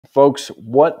Folks,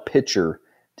 what pitcher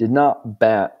did not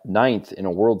bat ninth in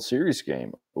a World Series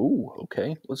game? Ooh,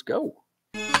 okay, let's go.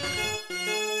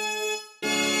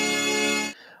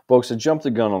 Folks, I jumped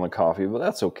the gun on the coffee, but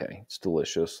that's okay. It's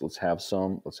delicious. Let's have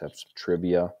some. Let's have some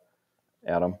trivia.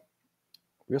 Adam,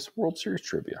 we got some World Series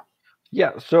trivia.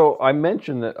 Yeah, so I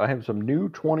mentioned that I have some new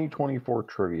 2024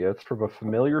 trivia. It's from a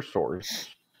familiar source.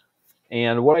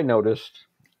 And what I noticed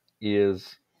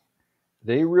is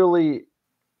they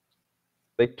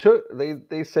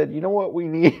said, you know what we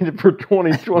need for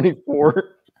 2024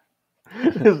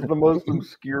 is the most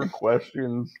obscure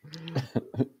questions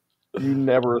you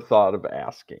never thought of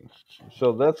asking.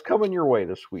 So that's coming your way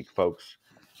this week, folks.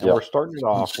 And Yep. we're starting it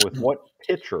off with what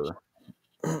pitcher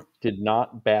did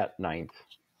not bat ninth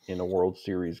in a World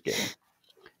Series game.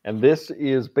 And this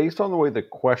is based on the way the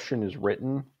question is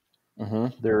written. Mm-hmm.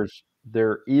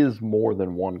 There is more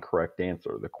than one correct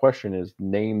answer. The question is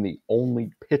name the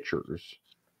only pitchers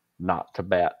not to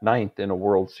bat ninth in a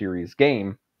World Series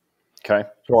game. Okay.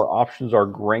 So our options are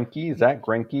Greinke, Zack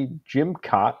Greinke, Jim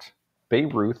Kaat,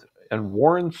 Babe Ruth, and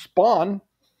Warren Spahn.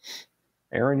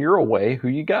 Aaron, you're away. Who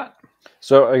you got?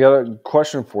 So I got a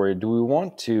question for you. Do we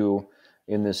want to,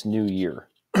 in this new year,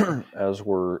 as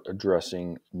we're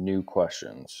addressing new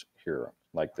questions here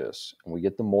like this, and we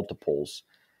get the multiples,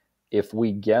 if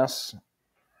we guess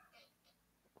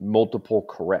multiple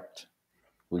correct,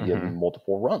 we get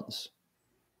multiple runs?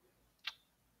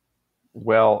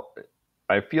 Well,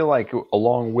 I feel like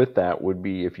along with that would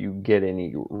be if you get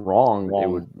any wrong. It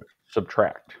would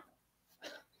subtract.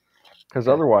 Because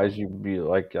otherwise you'd be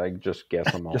like, I just guess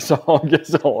them all.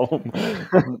 Guess all of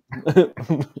them.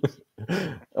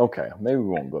 Okay, maybe we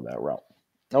won't go that route.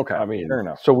 Okay, I mean, fair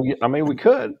enough. So we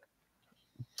could,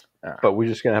 but we're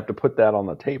just gonna have to put that on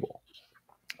the table.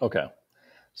 Okay,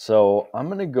 so I'm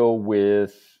gonna go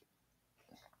with.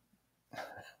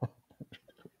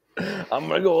 I'm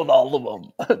gonna go with all of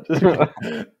them.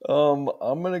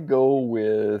 I'm gonna go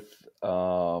with.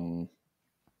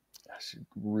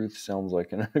 Ruth sounds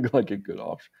like a good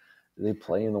option. Do they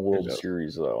play in the World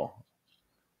Series though?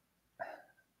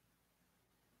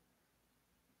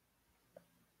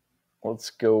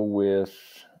 Let's go with.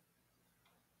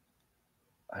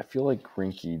 I feel like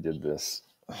Greinke did this.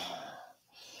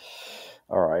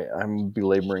 All right, I'm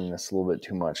belaboring this a little bit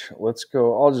too much. Let's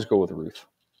go. I'll just go with Ruth.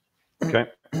 Okay,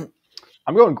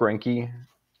 I'm going Greinke.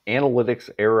 Analytics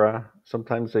era.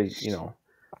 Sometimes they,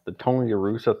 the Tony La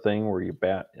Russa thing where you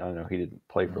bat. I don't know he didn't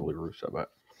play for La Russa, but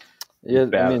yeah,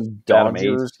 I mean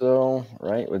Dodgers though,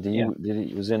 right?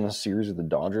 He was in a series with the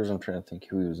Dodgers. I'm trying to think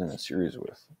who he was in a series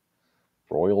with.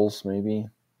 Royals maybe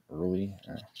early.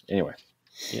 Anyway.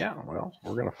 Yeah, well,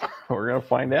 we're gonna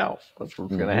find out. That's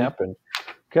what's gonna happen.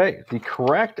 Okay, the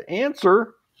correct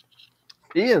answer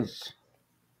is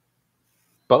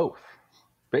both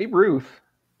Babe Ruth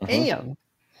and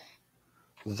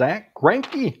Zack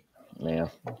Greinke. Man,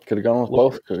 could have gone with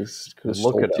both. Could have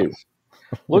look at us.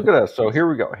 Look at us. So here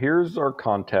we go. Here's our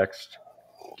context.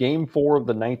 Game 4 of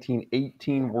the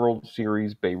 1918 World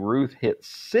Series. Babe Ruth hit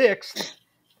 6th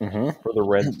for the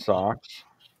Red Sox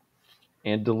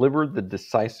and delivered the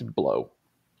decisive blow,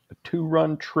 a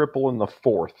 2-run triple in the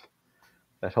 4th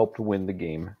that helped win the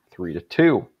game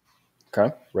 3-2.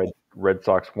 Okay. Red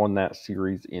Sox won that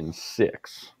series in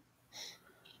 6.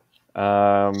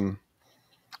 Let's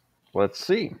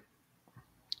see.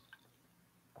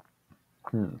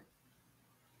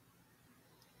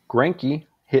 Greinke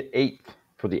hit 8th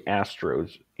for the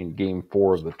Astros in Game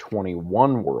 4 of the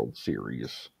 21 World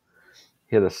Series.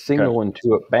 Hit a single in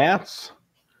 2 at-bats.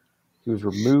 He was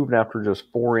removed after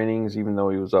just 4 innings, even though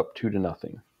he was up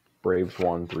 2-0. Braves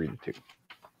won 3-2.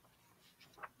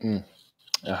 This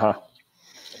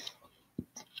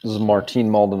is Martin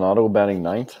Maldonado batting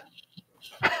 9th.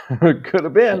 Could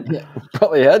have been. Yeah,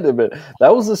 probably had to have been.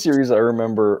 That was the series I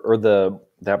remember, or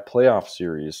that playoff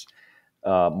series.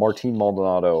 Martin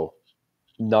Maldonado,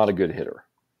 not a good hitter,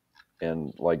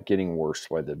 and like getting worse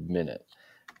by the minute.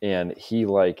 And he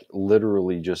like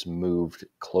literally just moved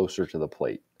closer to the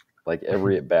plate. Like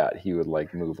every at bat, he would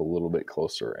like move a little bit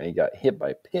closer, and he got hit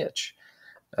by pitch.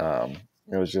 It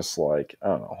was just like, I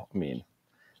don't know. I mean,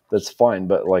 that's fine,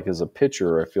 but like as a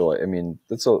pitcher, I feel like, I mean,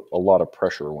 that's a lot of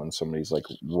pressure when somebody's like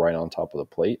right on top of the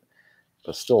plate.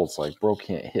 But still, it's like, bro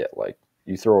can't hit. Like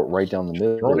you throw it right down the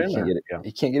middle,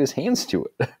 he can't get his hands to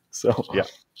it. So yeah.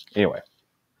 Anyway,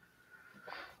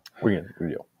 we're gonna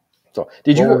do. So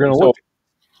did you? We're gonna look.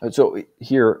 So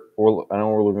here, I know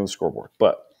we're looking at the scoreboard,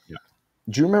 but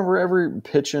do you remember ever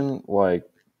pitching like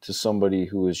to somebody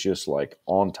who was just like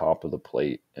on top of the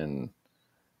plate and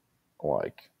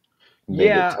like?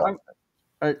 Yeah,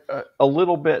 A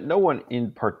little bit. No one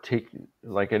in particular.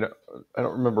 Like I don't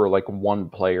remember like one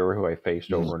player who I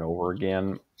faced over and over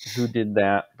again who did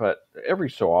that. But every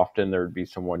so often there'd be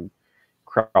someone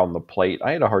crowding the plate.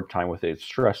 I had a hard time with it. It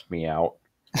stressed me out.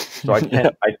 So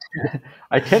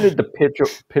I tended to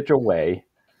pitch away.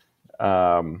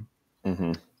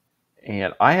 Mm-hmm.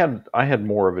 And I had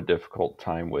more of a difficult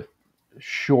time with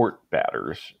short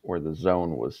batters where the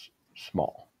zone was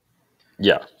small.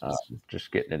 Yeah.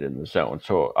 Just getting it in the zone.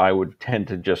 So I would tend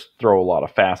to just throw a lot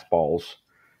of fastballs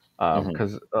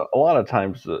because a lot of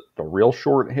times the real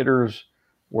short hitters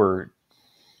were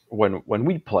when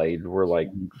we played were like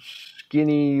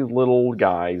skinny little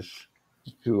guys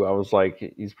who I was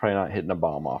like, he's probably not hitting a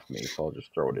bomb off me, so I'll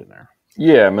just throw it in there.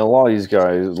 Yeah, I mean, a lot of these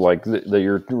guys, like that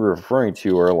you're referring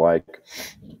to, are like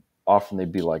often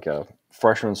they'd be like a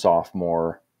freshman,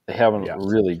 sophomore. They haven't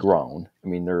really grown. I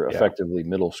mean, they're effectively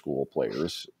middle school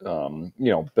players.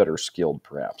 Better skilled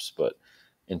perhaps, but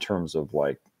in terms of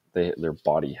like their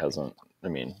body hasn't. I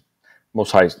mean,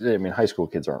 high school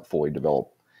kids aren't fully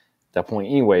developed at that point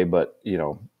anyway. But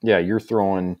you're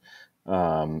throwing,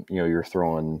 you're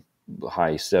throwing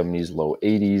high 70s, low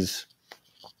 80s.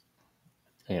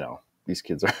 These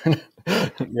kids aren't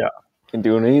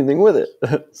doing anything with it.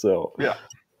 So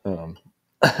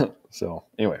so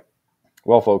anyway,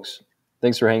 well, folks,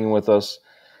 thanks for hanging with us.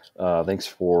 Thanks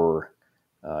for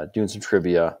doing some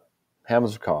trivia, having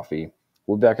some coffee.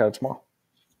 We'll be back out tomorrow.